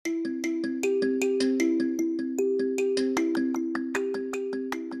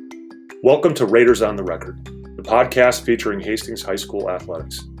Welcome to Raiders on the Record, the podcast featuring Hastings High School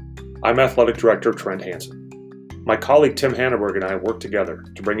athletics. I'm Athletic Director Trent Hansen. My colleague Tim Hanneberg and I work together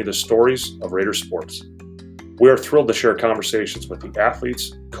to bring you the stories of Raider sports. We are thrilled to share conversations with the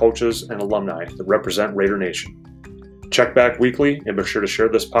athletes, coaches, and alumni that represent Raider Nation. Check back weekly and be sure to share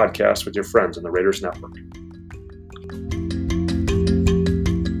this podcast with your friends in the Raiders Network.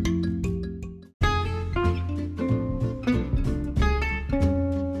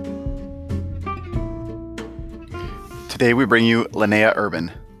 Today we bring you Linnea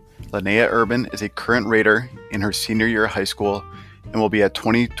Urban. Linnea Urban is a current Raider in her senior year of high school and will be a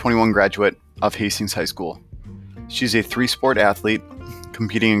 2021 graduate of Hastings High School. She's a three-sport athlete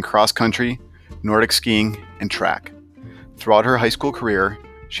competing in cross country, Nordic skiing, and track. Throughout her high school career,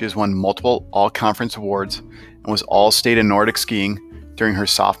 she has won multiple all-conference awards and was all-state in Nordic skiing during her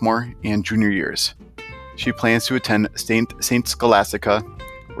sophomore and junior years. She plans to attend St. Scholastica,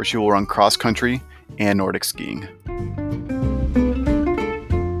 where she will run cross country and Nordic skiing.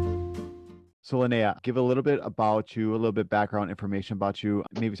 So Linnea, give a little bit about you, a little bit background information about you.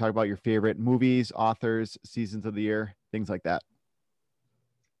 Maybe talk about your favorite movies, authors, seasons of the year, things like that.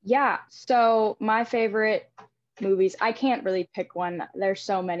 Yeah, so my favorite movies, I can't really pick one. There's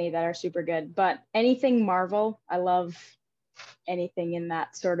so many that are super good, but anything Marvel, I love anything in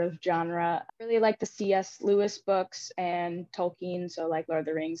that sort of genre. I really like the C.S. Lewis books and Tolkien, so like Lord of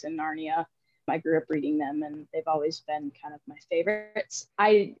the Rings and Narnia. I grew up reading them and they've always been kind of my favorites.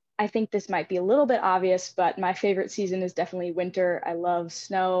 I think this might be a little bit obvious, but my favorite season is definitely winter. I love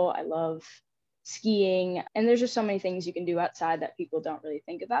snow. I love skiing. And there's just so many things you can do outside that people don't really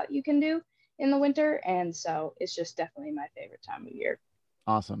think about you can do in the winter. And so it's just definitely my favorite time of year.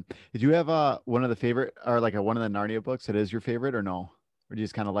 Awesome. Did you have one of the favorite or like one of the Narnia books that is your favorite or no? Or do you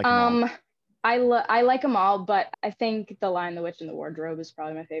just kind of like them all? I like them all, but I think The Lion, the Witch, and the Wardrobe is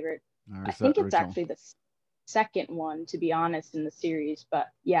probably my favorite. I think it's actually the second one, to be honest, in the series. But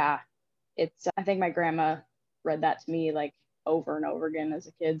yeah, I think my grandma read that to me like over and over again as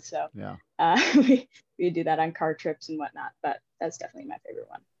a kid. So yeah, we do that on car trips and whatnot. But that's definitely my favorite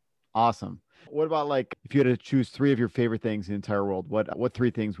one. Awesome. What about like if you had to choose three of your favorite things in the entire world, what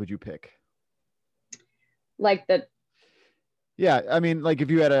three things would you pick? Yeah, I mean, like if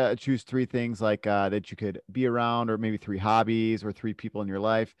you had to choose three things like that you could be around, or maybe three hobbies or three people in your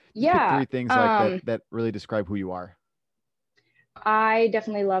life. Pick three things like that really describe who you are. I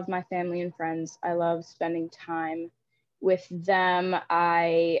definitely love my family and friends. I love spending time with them.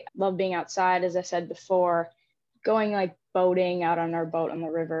 I love being outside, as I said before, going like boating out on our boat on the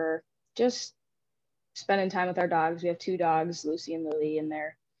river, just spending time with our dogs. We have two dogs, Lucy and Lily, and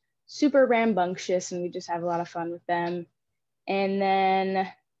they're super rambunctious and we just have a lot of fun with them. And then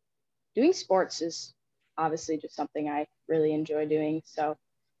doing sports is obviously just something I really enjoy doing. So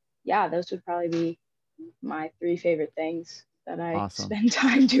yeah, those would probably be my three favorite things that I spend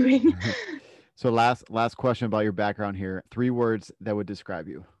time doing. So last question about your background here. Three words that would describe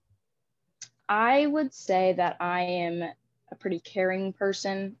you. I would say that I am a pretty caring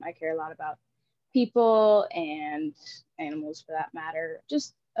person. I care a lot about people and animals for that matter.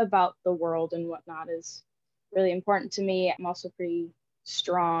 Just about the world and whatnot is really important to me. I'm also pretty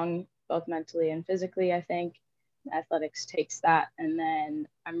strong, both mentally and physically, I think. Athletics takes that. And then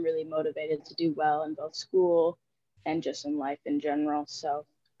I'm really motivated to do well in both school and just in life in general. So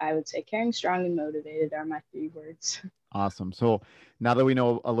I would say caring, strong, and motivated are my three words. Awesome. So now that we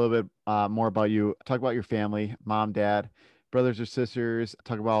know a little bit more about you, talk about your family, mom, dad, brothers or sisters.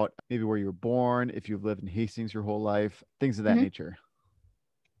 Talk about maybe where you were born, if you've lived in Hastings your whole life, things of that nature.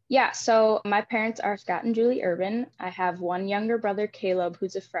 Yeah, so my parents are Scott and Julie Urban. I have one younger brother, Caleb,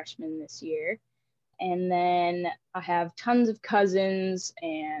 who's a freshman this year. And then I have tons of cousins,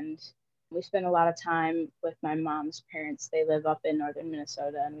 and we spend a lot of time with my mom's parents. They live up in northern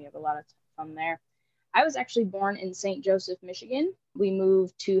Minnesota, and we have a lot of fun there. I was actually born in St. Joseph, Michigan. We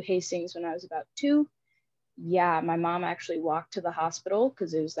moved to Hastings when I was about 2. Yeah, my mom actually walked to the hospital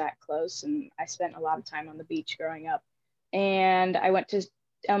because it was that close, and I spent a lot of time on the beach growing up. And I went to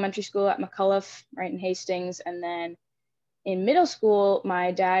elementary school at McCullough, right in Hastings. And then in middle school,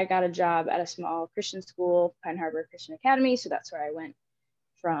 my dad got a job at a small Christian school, Pine Harbor Christian Academy. So that's where I went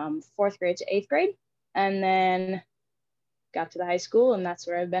from 4th grade to 8th grade. And then got to the high school, and that's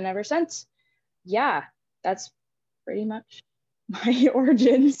where I've been ever since. Yeah, that's pretty much my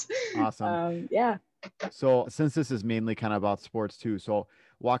origins. Awesome. Yeah. So since this is mainly kind of about sports too, so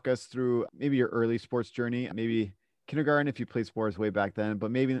walk us through maybe your early sports journey, maybe kindergarten if you played sports way back then, but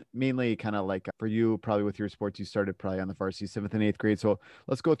maybe mainly kind of like for you, probably with your sports, you started probably on the varsity 7th and 8th grade. So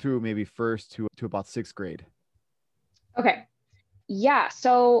let's go through maybe first to about 6th grade. Okay. Yeah.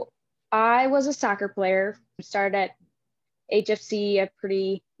 So I was a soccer player. Started at HFC at a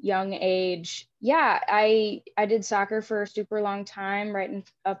pretty young age. Yeah, I did soccer for a super long time,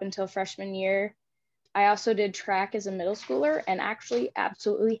 up until freshman year. I also did track as a middle schooler and actually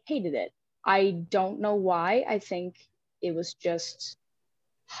absolutely hated it. I don't know why. I think it was just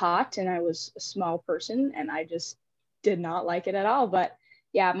hot and I was a small person and I just did not like it at all. But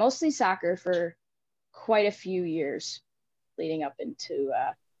yeah, mostly soccer for quite a few years leading up into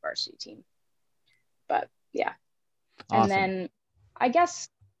varsity team. But yeah. Awesome. And then I guess,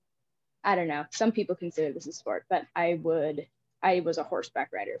 I don't know, some people consider this a sport, but I was a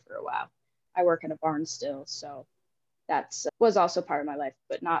horseback rider for a while. I work in a barn still, so that's was also part of my life,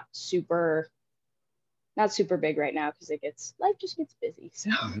 but not super big right now because life just gets busy. So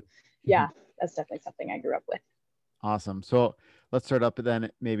yeah, that's definitely something I grew up with. Awesome. So let's start up then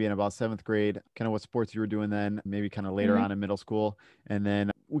maybe in about 7th grade, kind of what sports you were doing then, maybe kind of later on in middle school. And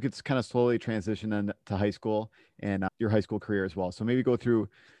then we could kind of slowly transition then to high school and your high school career as well. So maybe go through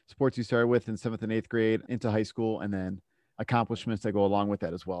sports you started with in 7th and 8th grade into high school and then accomplishments that go along with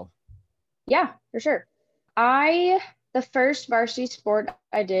that as well. Yeah, for sure. The first varsity sport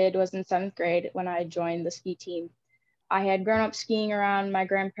I did was in 7th grade when I joined the ski team. I had grown up skiing around my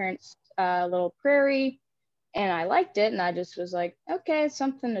grandparents' little prairie, and I liked it. And I just was like, okay, it's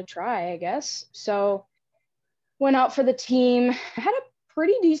something to try, I guess. So went out for the team. I had a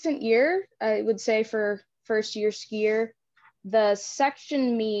pretty decent year, I would say, for first year skier. The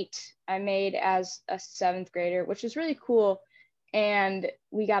section meet I made as a 7th grader, which is really cool. And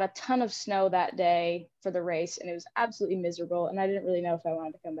we got a ton of snow that day for the race, and it was absolutely miserable. And I didn't really know if I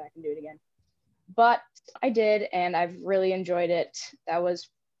wanted to come back and do it again. But I did, and I've really enjoyed it. That was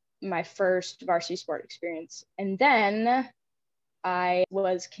my first varsity sport experience. And then I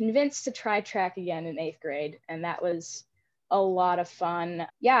was convinced to try track again in 8th grade, and that was a lot of fun.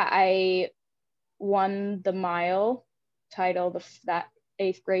 Yeah, I won the mile title that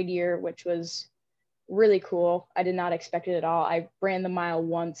 8th grade year, which was really cool. I did not expect it at all. I ran the mile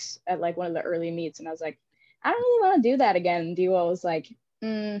once at like one of the early meets, and I was like, I don't really want to do that again. And Dewell was like,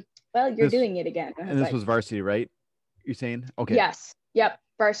 well, you're doing it again. And this was varsity, right? You're saying? Okay. Yes. Yep.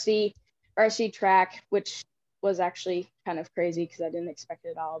 Varsity track, which was actually kind of crazy because I didn't expect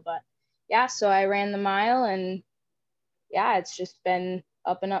it at all. But yeah, so I ran the mile, and yeah, it's just been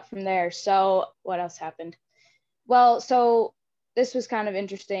up and up from there. So what else happened? Well, so this was kind of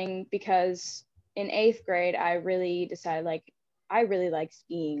interesting because in 8th grade, I really decided, like, I really like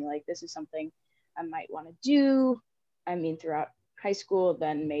skiing. Like, this is something I might want to do. I mean, throughout high school,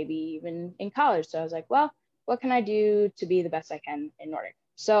 then maybe even in college. So I was like, well, what can I do to be the best I can in Nordic?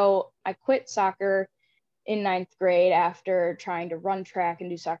 So I quit soccer in 9th grade after trying to run track and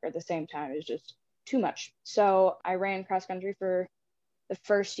do soccer at the same time. It was just too much. So I ran cross country for the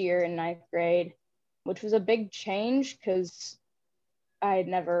first year in 9th grade, which was a big change because I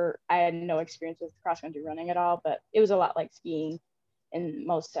had no experience with cross country running at all, but it was a lot like skiing in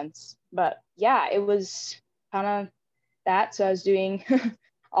most sense. But yeah, it was kind of that. So I was doing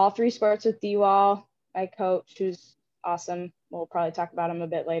all 3 sports with D-Wall, my coach, who's awesome. We'll probably talk about him a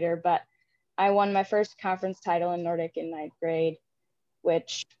bit later, but I won my first conference title in Nordic in 9th grade,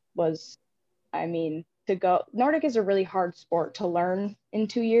 which was, I mean, Nordic is a really hard sport to learn in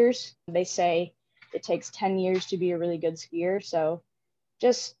 2 years. They say it takes 10 years to be a really good skier. So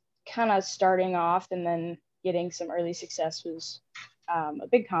just kind of starting off and then getting some early success was a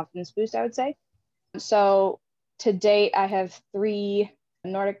big confidence boost, I would say. So to date, I have 3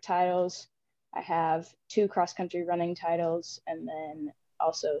 Nordic titles. I have 2 cross-country running titles, and then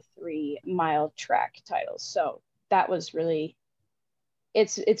also 3 mile track titles. So that was really,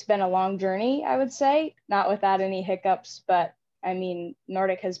 it's been a long journey, I would say, not without any hiccups, but I mean,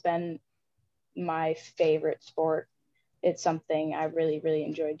 Nordic has been my favorite sport. It's something I really, really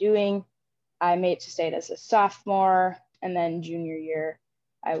enjoy doing. I made it to state as a sophomore, and then junior year,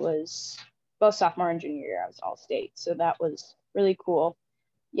 I was both sophomore and junior year, I was all state. So that was really cool.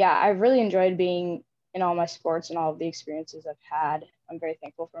 Yeah, I've really enjoyed being in all my sports and all of the experiences I've had. I'm very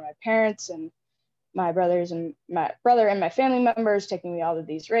thankful for my parents and my brothers and my brother and my family members taking me all of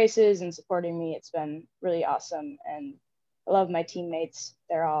these races and supporting me. It's been really awesome. And I love my teammates.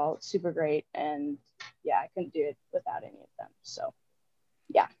 They're all super great. And yeah, I couldn't do it without any of them. So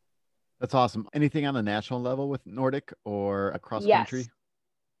yeah. That's awesome. Anything on the national level with Nordic or across country?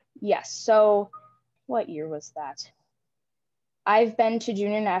 Yes. So what year was that? I've been to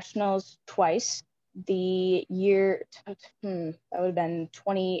junior nationals twice. The year, that would have been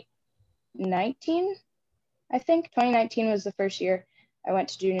 2019, I think. 2019 was the first year I went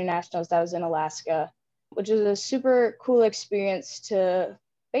to junior nationals. That was in Alaska, which was a super cool experience to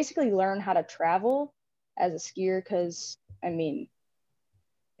basically learn how to travel as a skier, because I mean,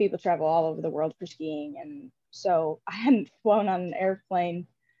 people travel all over the world for skiing. And so I hadn't flown on an airplane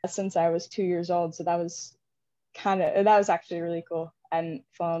since I was 2 years old. So that was actually really cool. I hadn't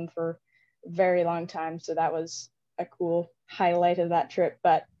flown for a very long time. So that was a cool highlight of that trip.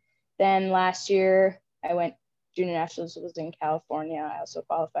 But then last year I went junior nationals, was in California. I also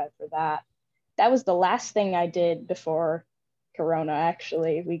qualified for that. That was the last thing I did before Corona,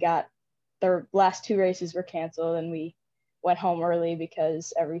 actually. The last 2 races were canceled and we went home early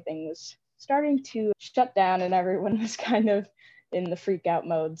because everything was starting to shut down and everyone was kind of in the freak out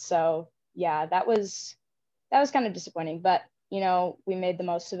mode. So yeah, that was kind of disappointing, but we made the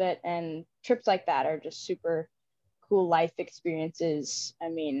most of it, and trips like that are just super cool life experiences. I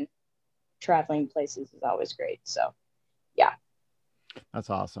mean, traveling places is always great. So yeah. That's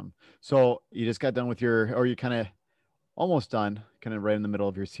awesome. So you just got done with or you kind of almost done, kind of right in the middle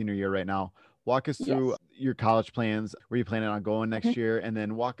of your senior year right now. Walk us through Yes. your college plans, where you planning on going next Mhm. year, and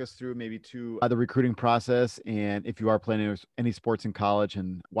then walk us through maybe to the recruiting process, and if you are planning any sports in college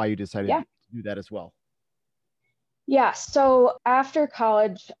and why you decided Yeah. to do that as well. Yeah. So after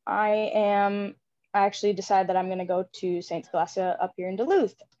college, I actually decided that I'm going to go to St. Scholastica up here in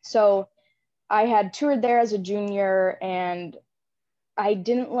Duluth. So I had toured there as a junior, and I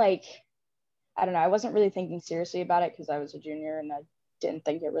didn't I don't know, I wasn't really thinking seriously about it because I was a junior and I didn't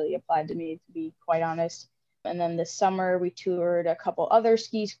think it really applied to me, to be quite honest. And then this summer we toured a couple other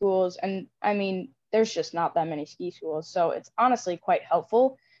ski schools, and I mean, there's just not that many ski schools. So it's honestly quite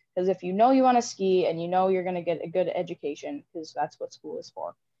helpful, because if you know you want to ski and you know you're going to get a good education, because that's what school is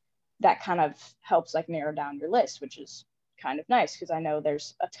for, that kind of helps narrow down your list, which is kind of nice, because I know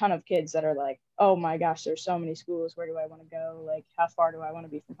there's a ton of kids that are like, oh my gosh, there's so many schools. Where do I want to go? How far do I want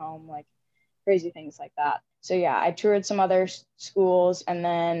to be from home? Crazy things like that. So yeah, I toured some other schools, and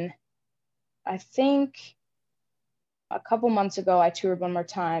then I think a couple months ago I toured one more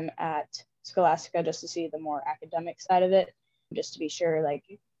time at Scholastica, just to see the more academic side of it, just to be sure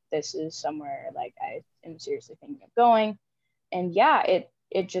this is somewhere I am seriously thinking of going. And yeah,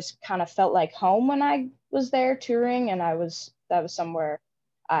 it just kind of felt like home when I was there touring, and that was somewhere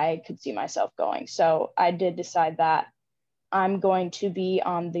I could see myself going. So I did decide that I'm going to be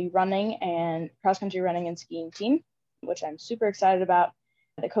on the running and cross country running and skiing team, which I'm super excited about.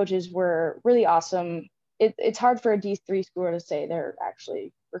 The coaches were really awesome. It's hard for a D3 school to say they're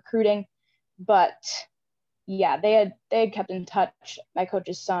actually recruiting, but yeah, they had kept in touch. My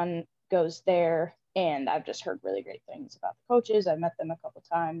coach's son goes there, and I've just heard really great things about the coaches. I've met them a couple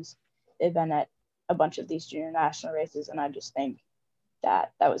times. They've been at a bunch of these junior national races, and I just think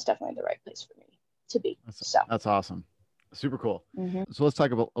that was definitely the right place for me to be. That's awesome. Super cool. Mm-hmm. So let's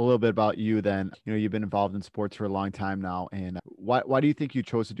talk a little bit about you then. You've been involved in sports for a long time now. And why do you think you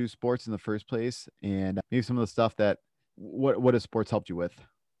chose to do sports in the first place? And maybe some of the stuff what has sports helped you with?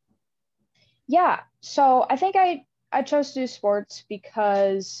 Yeah. So I think I chose to do sports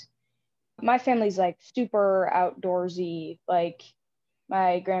because my family's super outdoorsy.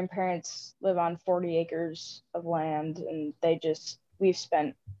 My grandparents live on 40 acres of land, and we've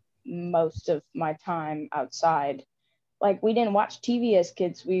spent most of my time outside. We didn't watch TV as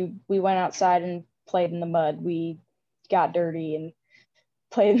kids. We went outside and played in the mud. We got dirty and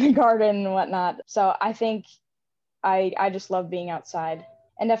played in the garden and whatnot. So I think I just love being outside.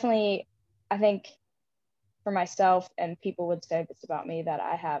 And definitely, I think for myself, and people would say this about me, that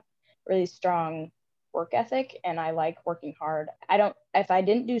I have really strong work ethic and I like working hard. If I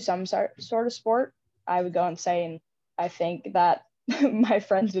didn't do some sort of sport, I would go and say, and I think that my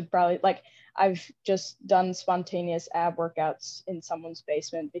friends would probably I've just done spontaneous ab workouts in someone's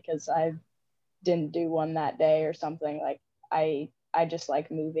basement because I didn't do one that day or something. I just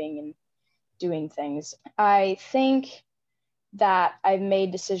like moving and doing things. I think that I've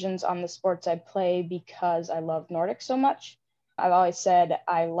made decisions on the sports I play because I love Nordic so much. I've always said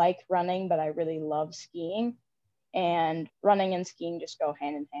I like running, but I really love skiing, and running and skiing just go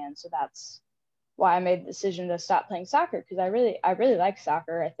hand in hand. So that's why I made the decision to stop playing soccer, because I really like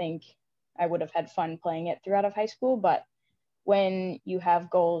soccer. I think I would have had fun playing it throughout of high school, but when you have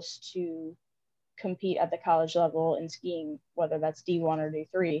goals to compete at the college level in skiing, whether that's D1 or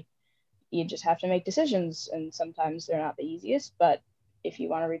D3, you just have to make decisions, and sometimes they're not the easiest, but if you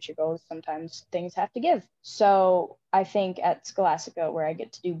want to reach your goals, sometimes things have to give. So I think at Scholastica, where I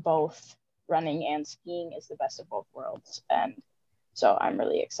get to do both running and skiing, is the best of both worlds. And so I'm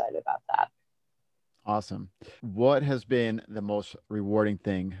really excited about that. Awesome. What has been the most rewarding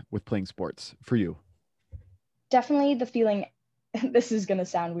thing with playing sports for you? Definitely the feeling, this is going to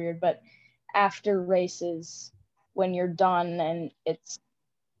sound weird, but after races, when you're done and it's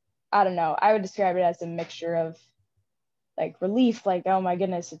I don't know, I would describe it as a mixture of like relief, like, oh my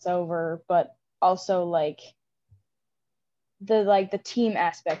goodness, it's over, but also like the team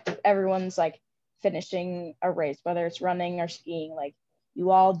aspect of everyone's like finishing a race, whether it's running or skiing, like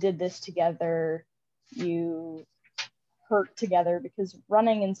you all did this together, you hurt together, because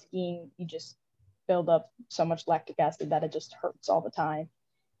running and skiing, you just build up so much lactic acid that it just hurts all the time.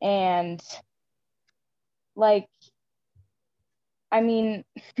 And like, I mean,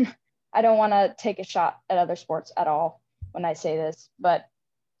 I don't want to take a shot at other sports at all when I say this, but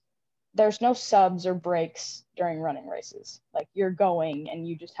there's no subs or breaks during running races. Like, you're going and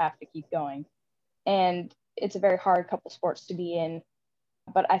you just have to keep going. And it's a very hard couple sports to be in,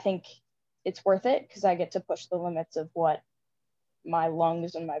 but I think it's worth it because I get to push the limits of what my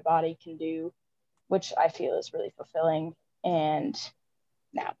lungs and my body can do, which I feel is really fulfilling. And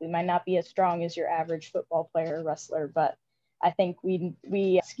now we might not be as strong as your average football player or wrestler, but I think we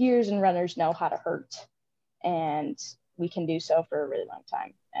skiers and runners know how to hurt, and we can do so for a really long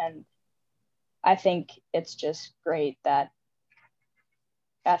time. And I think it's just great that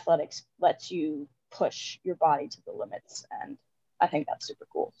athletics lets you push your body to the limits, and I think that's super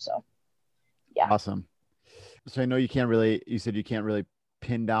cool. So yeah. Awesome. So I know you said you can't really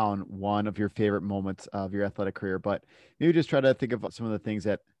pin down one of your favorite moments of your athletic career, but maybe just try to think of some of the things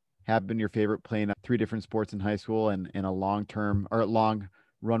that have been your favorite, playing 3 different sports in high school and a long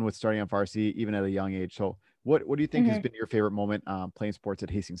run with starting on varsity, even at a young age. So what do you think has been your favorite moment playing sports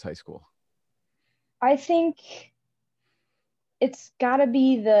at Hastings High School? I think it's got to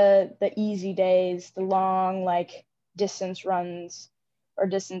be the easy days, the long like distance runs or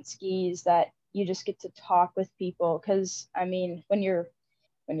distance skis that you just get to talk with people. Because I mean, when you're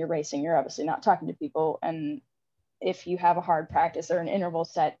racing, you're obviously not talking to people, and if you have a hard practice or an interval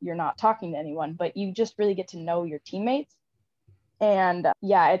set, you're not talking to anyone, but you just really get to know your teammates. And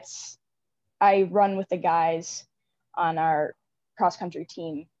yeah, I run with the guys on our cross country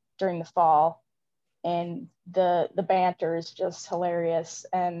team during the fall, and the banter is just hilarious,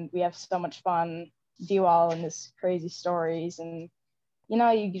 and we have so much fun, do all in this crazy stories, and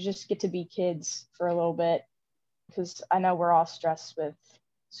you just get to be kids for a little bit, because I know we're all stressed with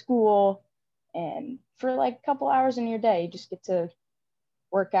school, and for like a couple hours in your day, you just get to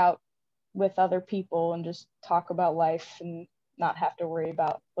work out with other people and just talk about life and not have to worry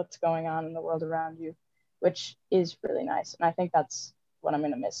about what's going on in the world around you, which is really nice. And I think that's what I'm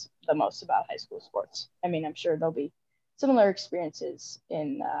going to miss the most about high school sports. I mean, I'm sure there'll be similar experiences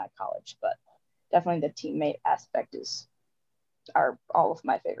in college, but definitely the teammate aspect are all of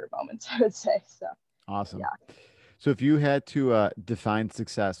my favorite moments, I would say. So Awesome. Yeah. So if you had to define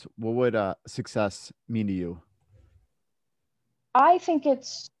success, what would success mean to you? I think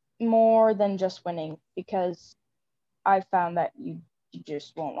it's more than just winning, because I found that you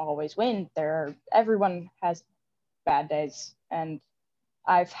just won't always win. Everyone has bad days, and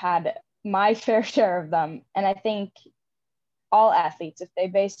I've had my fair share of them. And I think all athletes, if they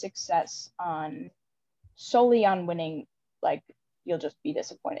base success solely on winning, like, you'll just be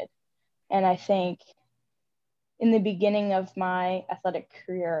disappointed. And I think in the beginning of my athletic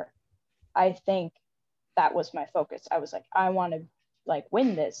career, I think that was my focus. I was like, I want to like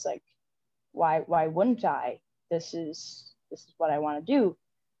win this. Like, why wouldn't I? This is what I want to do.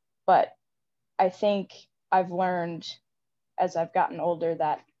 But I think I've learned as I've gotten older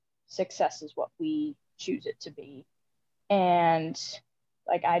that success is what we choose it to be. And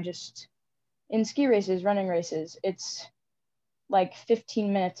like, in ski races, running races, it's like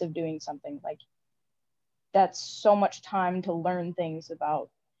 15 minutes of doing something. Like, that's so much time to learn things about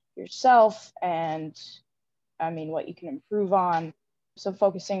yourself and, I mean, what you can improve on. So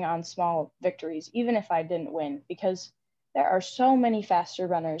focusing on small victories, even if I didn't win, because there are so many faster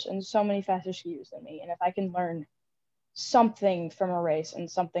runners and so many faster skiers than me. And if I can learn something from a race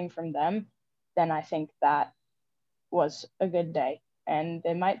and something from them, then I think that was a good day. And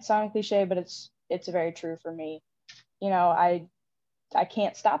it might sound cliche, but it's very true for me. I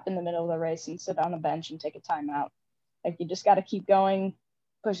can't stop in the middle of the race and sit on a bench and take a timeout. Like, you just got to keep going,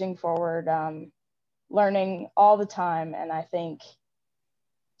 pushing forward, learning all the time. And I think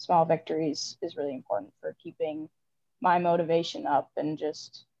small victories is really important for keeping my motivation up and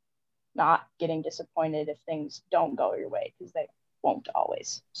just not getting disappointed if things don't go your way, because they won't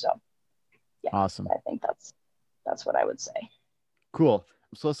always. So yeah, Awesome. I think that's what I would say. Cool.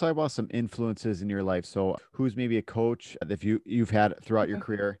 So let's talk about some influences in your life. So who's maybe a coach that you've had throughout your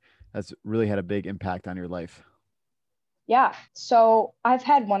career that's really had a big impact on your life? Yeah. So I've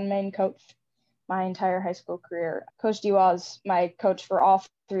had one main coach my entire high school career. Coach Dewall is my coach for all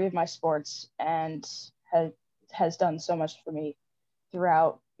 3 of my sports, and has done so much for me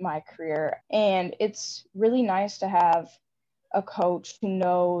throughout my career. And it's really nice to have a coach who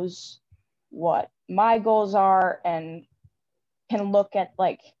knows what my goals are and can look at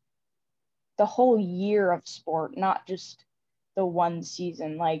like the whole year of sport, not just the one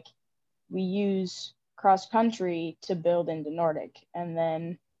season. Like we use cross country to build into Nordic, and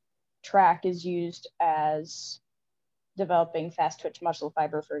then track is used as developing fast twitch muscle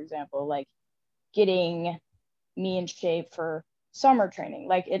fiber, for example, like getting me in shape for summer training.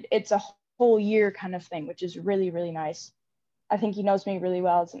 Like it's a whole year kind of thing, which is really, really nice. I think he knows me really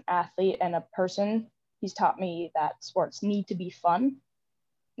well as an athlete and a person. He's taught me that sports need to be fun.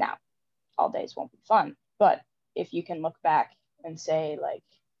 Now, all days won't be fun, but if you can look back and say, like,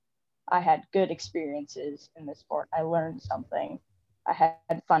 I had good experiences in this sport, I learned something, I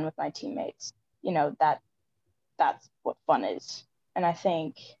had fun with my teammates, you know, that's what fun is. And I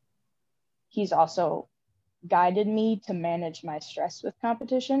think he's also guided me to manage my stress with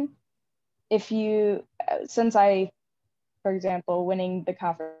competition. Since I, for example, winning the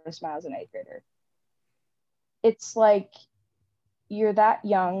conference mile as an eighth grader, it's like you're that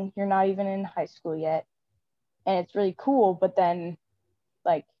young, you're not even in high school yet, and it's really cool. But then,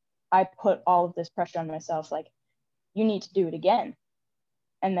 like, I put all of this pressure on myself, like, you need to do it again.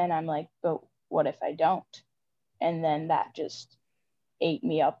 And then I'm like, but what if I don't? And then that just ate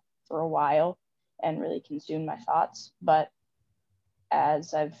me up for a while and really consumed my thoughts. But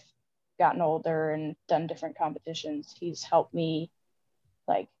as I've gotten older and done different competitions, he's helped me,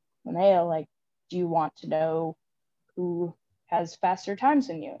 like, Linnea, like, do you want to know who has faster times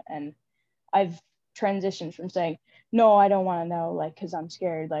than you? And I've transitioned from saying, no, I don't want to know, like, because I'm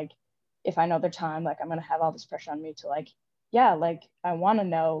scared, like, if I know their time, like, I'm going to have all this pressure on me to, like, yeah, like, I want to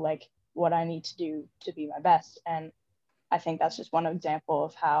know, like, what I need to do to be my best. And I think that's just one example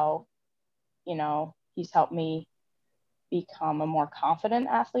of how, you know, he's helped me become a more confident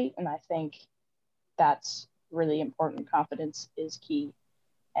athlete. And I think that's really important. Confidence is key.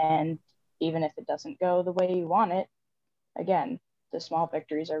 And even if it doesn't go the way you want it, again, the small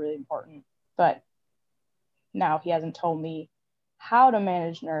victories are really important. But now he hasn't told me how to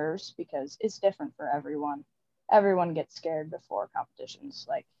manage nerves because it's different for everyone. Everyone gets scared before competitions,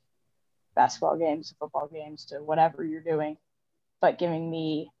 like basketball games, football games, to whatever you're doing, but giving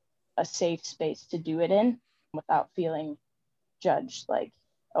me a safe space to do it in without feeling judged, like,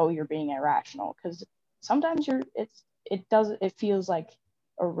 oh, you're being irrational. Because sometimes it feels like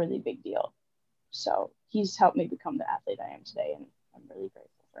a really big deal. So he's helped me become the athlete I am today, and I'm really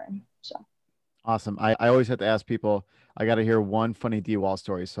grateful for him. So Awesome. I always have to ask people, I got to hear one funny D-Wall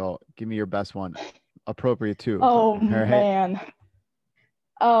story. So give me your best one. Appropriate too. oh All right. man,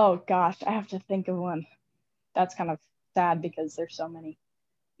 oh gosh, I have to think of one. That's kind of sad because there's so many.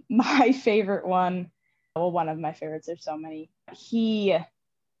 My favorite one, well, one of my favorites, there's so many. He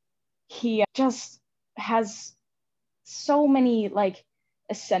just has so many like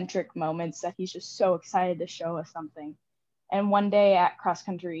eccentric moments that he's just so excited to show us something. And one day at cross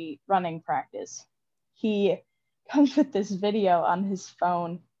country running practice, he comes with this video on his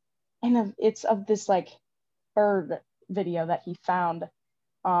phone, and it's of this like bird video that he found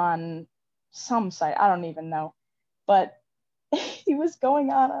on some site. I don't even know, but he was going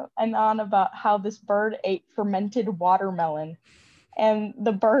on and on about how this bird ate fermented watermelon and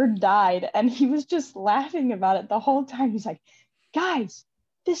the bird died, and he was just laughing about it the whole time. He's like, guys,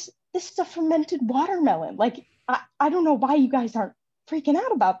 this is a fermented watermelon. Like, I don't know why you guys aren't freaking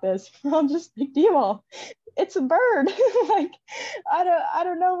out about this. I'm just like, deal. It's a bird. Like, I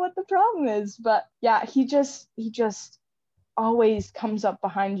don't know what the problem is. But yeah, he just always comes up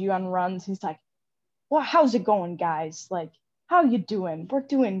behind you on runs. He's like, well, how's it going, guys? Like, how you doing? We're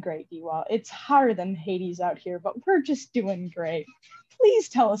doing great, D-Wall. It's hotter than Hades out here, but we're just doing great. Please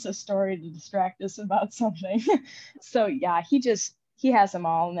tell us a story to distract us about something. So yeah, he has them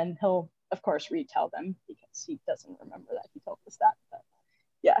all, and then he'll of course retell them because he doesn't remember that he told us that. But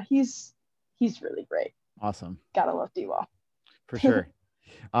yeah, he's really great. Awesome. Gotta love D-Wall. For sure.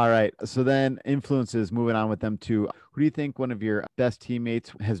 All right. So then influences, moving on with them too. Who do you think one of your best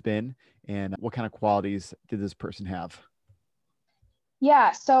teammates has been, and what kind of qualities did this person have?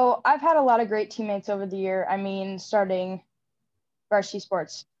 Yeah, so I've had a lot of great teammates over the year. I mean, starting varsity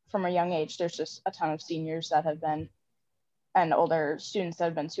sports from a young age, there's just a ton of seniors that have been, and older students that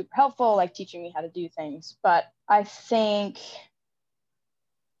have been super helpful, like teaching me how to do things. But I think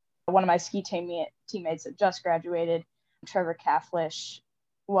one of my ski teammates that just graduated, Trevor Kafflish,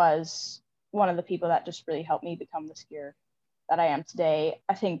 was one of the people that just really helped me become the skier that I am today.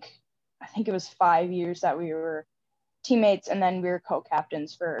 I think it was 5 years that we were teammates, and then we were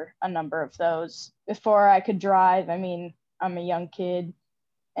co-captains for a number of those. Before I could drive, I mean, I'm a young kid,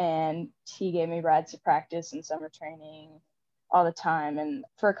 and he gave me rides to practice and summer training all the time. And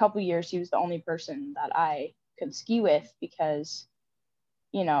for a couple of years, he was the only person that I could ski with because,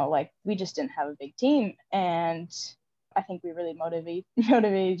 like we just didn't have a big team. And I think we really motivated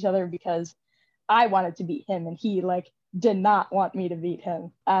each other because I wanted to beat him and he like did not want me to beat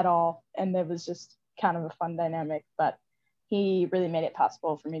him at all. And it was just kind of a fun dynamic, but he really made it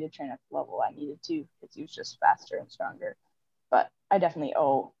possible for me to train at the level I needed to because he was just faster and stronger. But I definitely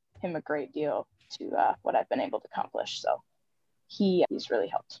owe him a great deal to what I've been able to accomplish. So he's really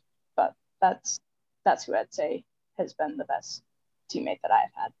helped. But that's who I'd say has been the best teammate that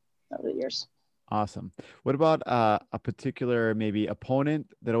I've had over the years. Awesome. What about a particular maybe opponent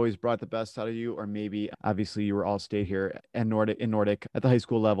that always brought the best out of you, or maybe obviously you were all state here and Nordic at the high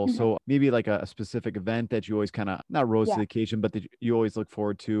school level. Mm-hmm. So maybe like a specific event that you always kind of not rose to Yeah. the occasion, but that you always look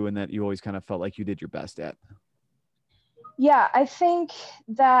forward to and that you always kind of felt like you did your best at. Yeah, I think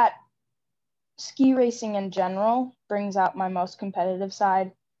that ski racing in general brings out my most competitive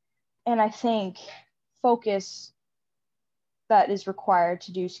side. And I think focus that is required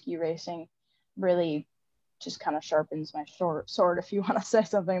to do ski racing really just kind of sharpens my sword, if you want to say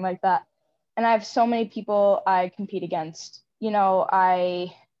something like that. And I have so many people I compete against. There's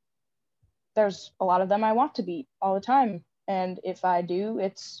a lot of them I want to beat all the time. And if I do,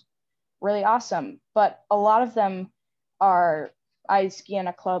 it's really awesome. But a lot of them I ski in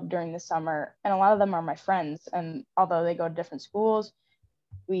a club during the summer, and a lot of them are my friends. And although they go to different schools,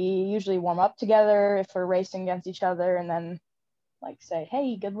 we usually warm up together if we're racing against each other, and then like say,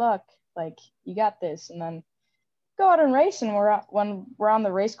 hey, good luck, like you got this, and then go out and race. And when we're on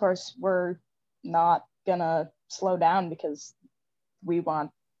the race course, we're not gonna slow down because we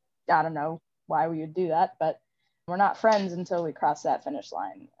want, I don't know why we would do that, but we're not friends until we cross that finish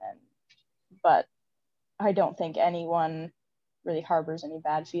line. But I don't think anyone really harbors any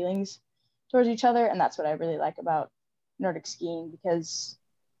bad feelings towards each other. And that's what I really like about Nordic skiing, because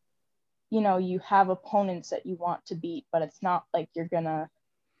you have opponents that you want to beat, but it's not like you're gonna,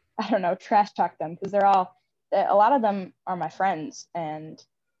 I don't know, trash talk them, because a lot of them are my friends and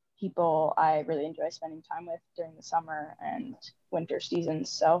people I really enjoy spending time with during the summer and winter seasons.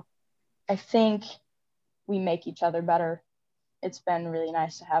 So I think we make each other better. It's been really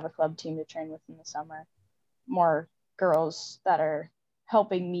nice to have a club team to train with in the summer, more girls that are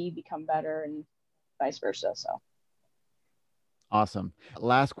helping me become better and vice versa. So Awesome.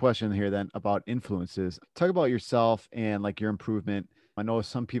 Last question here then about influences. Talk about yourself and like your improvement. I know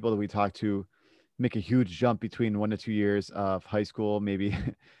some people that we talk to make a huge jump between 1 to 2 years of high school, maybe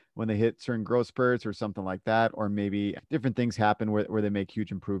when they hit certain growth spurts or something like that, or maybe different things happen where they make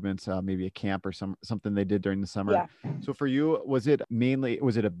huge improvements, maybe a camp or something they did during the summer. yeah. So for you, was it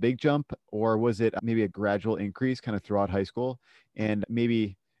a big jump, or was it maybe a gradual increase kind of throughout high school? And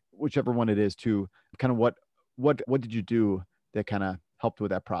maybe whichever one it is too, kind of what did you do that kind of helped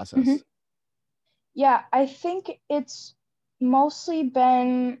with that process? Mm-hmm. Yeah, I think it's mostly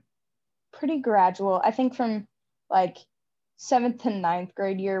been pretty gradual. I think from like 7th to 9th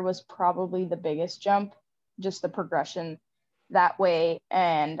grade year was probably the biggest jump, just the progression that way.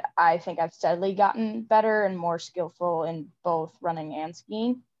 And I think I've steadily gotten better and more skillful in both running and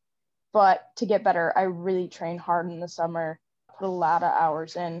skiing. But to get better, I really train hard in the summer, put a lot of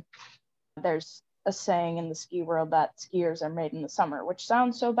hours in. There's a saying in the ski world that skiers are made in the summer, which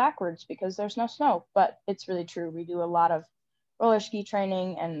sounds so backwards because there's no snow, but it's really true. We do a lot of roller ski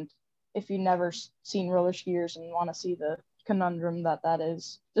training, and if you've never seen roller skiers and want to see the conundrum that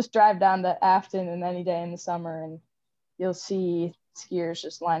is, just drive down to Afton and any day in the summer and you'll see skiers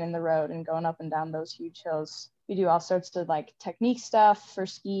just lining the road and going up and down those huge hills. We do all sorts of like technique stuff for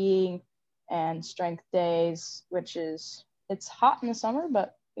skiing and strength days, it's hot in the summer,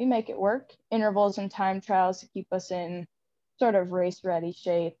 but we make it work. Intervals and time trials to keep us in sort of race ready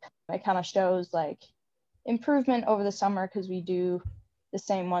shape. It kind of shows like improvement over the summer because we do the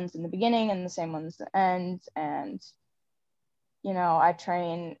same ones in the beginning and the same ones at the end. And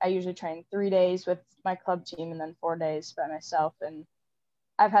I usually train 3 days with my club team and then 4 days by myself. And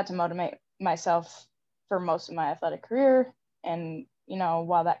I've had to motivate myself for most of my athletic career. And,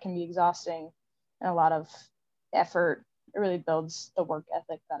 while that can be exhausting and a lot of effort, it really builds the work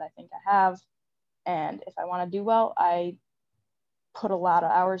ethic that I think I have. And if I want to do well, I put a lot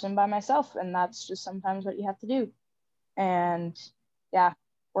of hours in by myself. And that's just sometimes what you have to do. And yeah,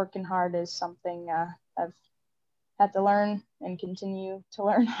 working hard is something I've had to learn and continue to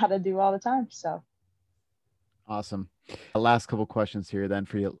learn how to do all the time. So awesome. Last couple questions here then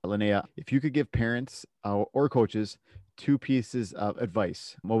for you, Linnea. If you could give parents or coaches 2 pieces of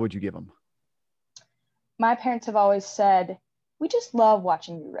advice, what would you give them? my parents have always said, we just love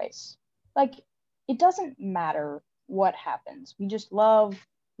watching you race. Like, it doesn't matter what happens. We just love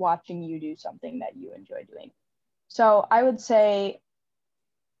watching you do something that you enjoy doing. So I would say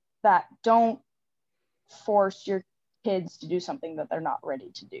that don't force your kids to do something that they're not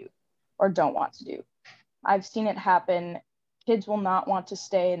ready to do or don't want to do. I've seen it happen. Kids will not want to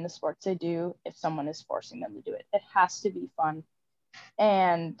stay in the sports they do if someone is forcing them to do it. It has to be fun.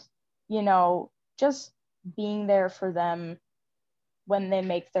 And, just being there for them when they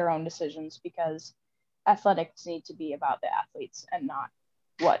make their own decisions, because athletics need to be about the athletes and not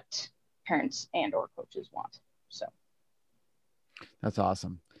what parents and or coaches want. So That's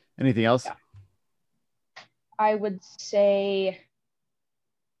awesome. Anything else? Yeah. I would say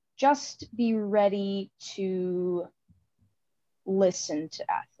just be ready to listen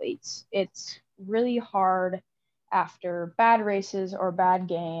to athletes. It's really hard after bad races or bad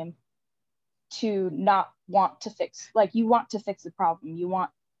game to not want to fix, like, you want to fix the problem. You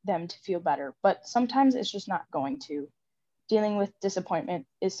want them to feel better, but sometimes it's just not going to. Dealing with disappointment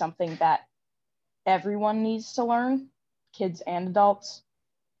is something that everyone needs to learn, kids and adults,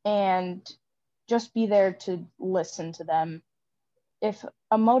 and just be there to listen to them. If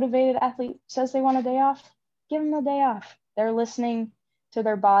a motivated athlete says they want a day off, give them a day off. They're listening to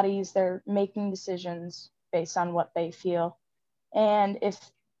their bodies. They're making decisions based on what they feel. And if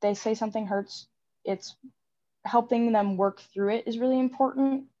they say something hurts, it's helping them work through it is really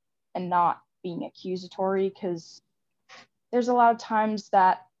important, and not being accusatory, because there's a lot of times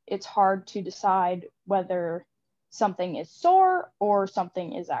that it's hard to decide whether something is sore or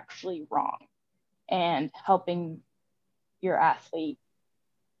something is actually wrong, and helping your athlete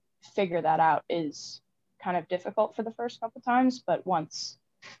figure that out is kind of difficult for the first couple times, but once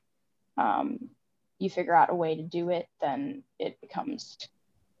you figure out a way to do it, then it becomes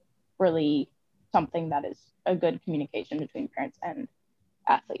really something that is a good communication between parents and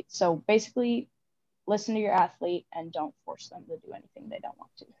athletes. So basically, listen to your athlete and don't force them to do anything they don't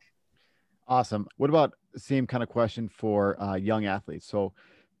want to. Awesome. What about the same kind of question for young athletes? So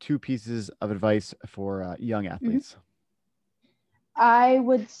 2 pieces of advice for young athletes. I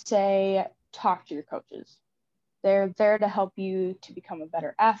would say talk to your coaches. They're there to help you to become a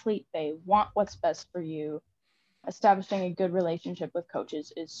better athlete. They want what's best for you. Establishing a good relationship with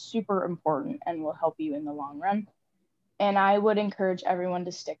coaches is super important and will help you in the long run. And I would encourage everyone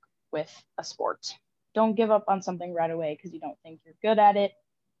to stick with a sport. Don't give up on something right away because you don't think you're good at it.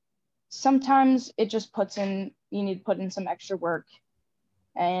 Sometimes it just you need to put in some extra work.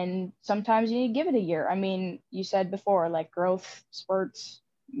 And sometimes you need to give it a year. I mean, you said before, like, growth spurts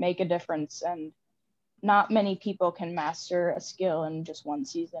make a difference, and not many people can master a skill in just one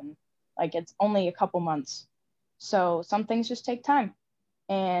season. Like, it's only a couple months. So some things just take time.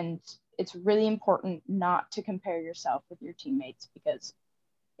 And it's really important not to compare yourself with your teammates, because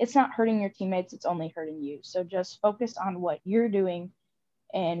it's not hurting your teammates, it's only hurting you. So just focus on what you're doing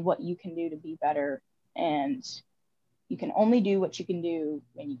and what you can do to be better. And you can only do what you can do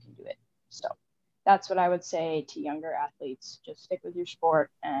when you can do it. So that's what I would say to younger athletes. Just stick with your sport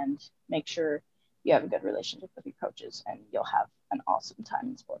and make sure you have a good relationship with your coaches, and you'll have an awesome time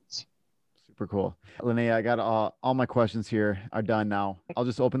in sports. Super cool. Linnea, I got all my questions here are done now. I'll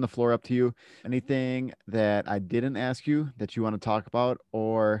just open the floor up to you. Anything that I didn't ask you that you want to talk about,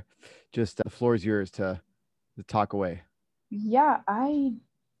 or just the floor is yours to talk away? Yeah, I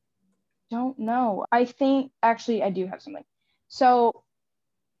don't know. I think actually I do have something. So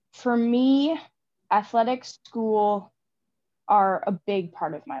for me, athletics, school are a big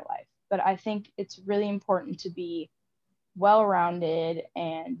part of my life, but I think it's really important to be well-rounded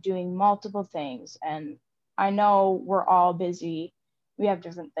and doing multiple things. And I know we're all busy. We have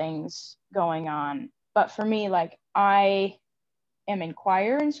different things going on. But for me, like, I am in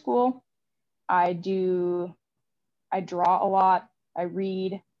choir in school. I draw a lot. I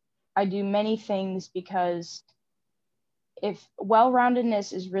read. I do many things, because if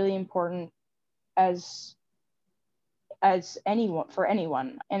well-roundedness is really important as anyone, for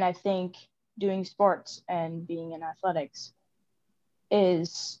anyone. And I think doing sports and being in athletics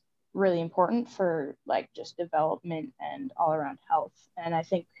is really important for, like, just development and all around health. And I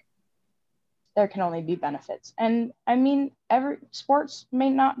think there can only be benefits. And I mean, every sports may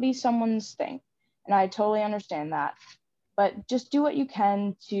not be someone's thing, and I totally understand that, but just do what you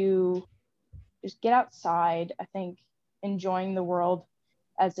can to just get outside. I think enjoying the world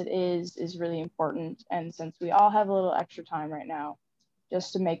as it is really important. And since we all have a little extra time right now,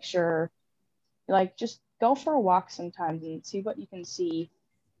 just to make sure, like, just go for a walk sometimes and see what you can see,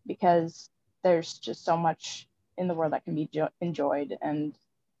 because there's just so much in the world that can be enjoyed. And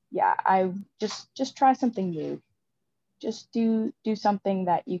yeah, I just try something new. just do something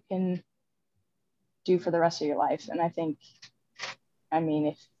that you can do for the rest of your life. And I think, I mean,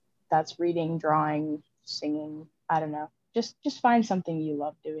 if that's reading, drawing, singing, I don't know, just find something you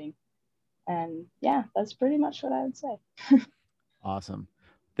love doing. And yeah, that's pretty much what I would say. Awesome.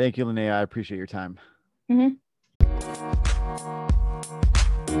 Thank you, Linnea. I appreciate your time. Mm-hmm.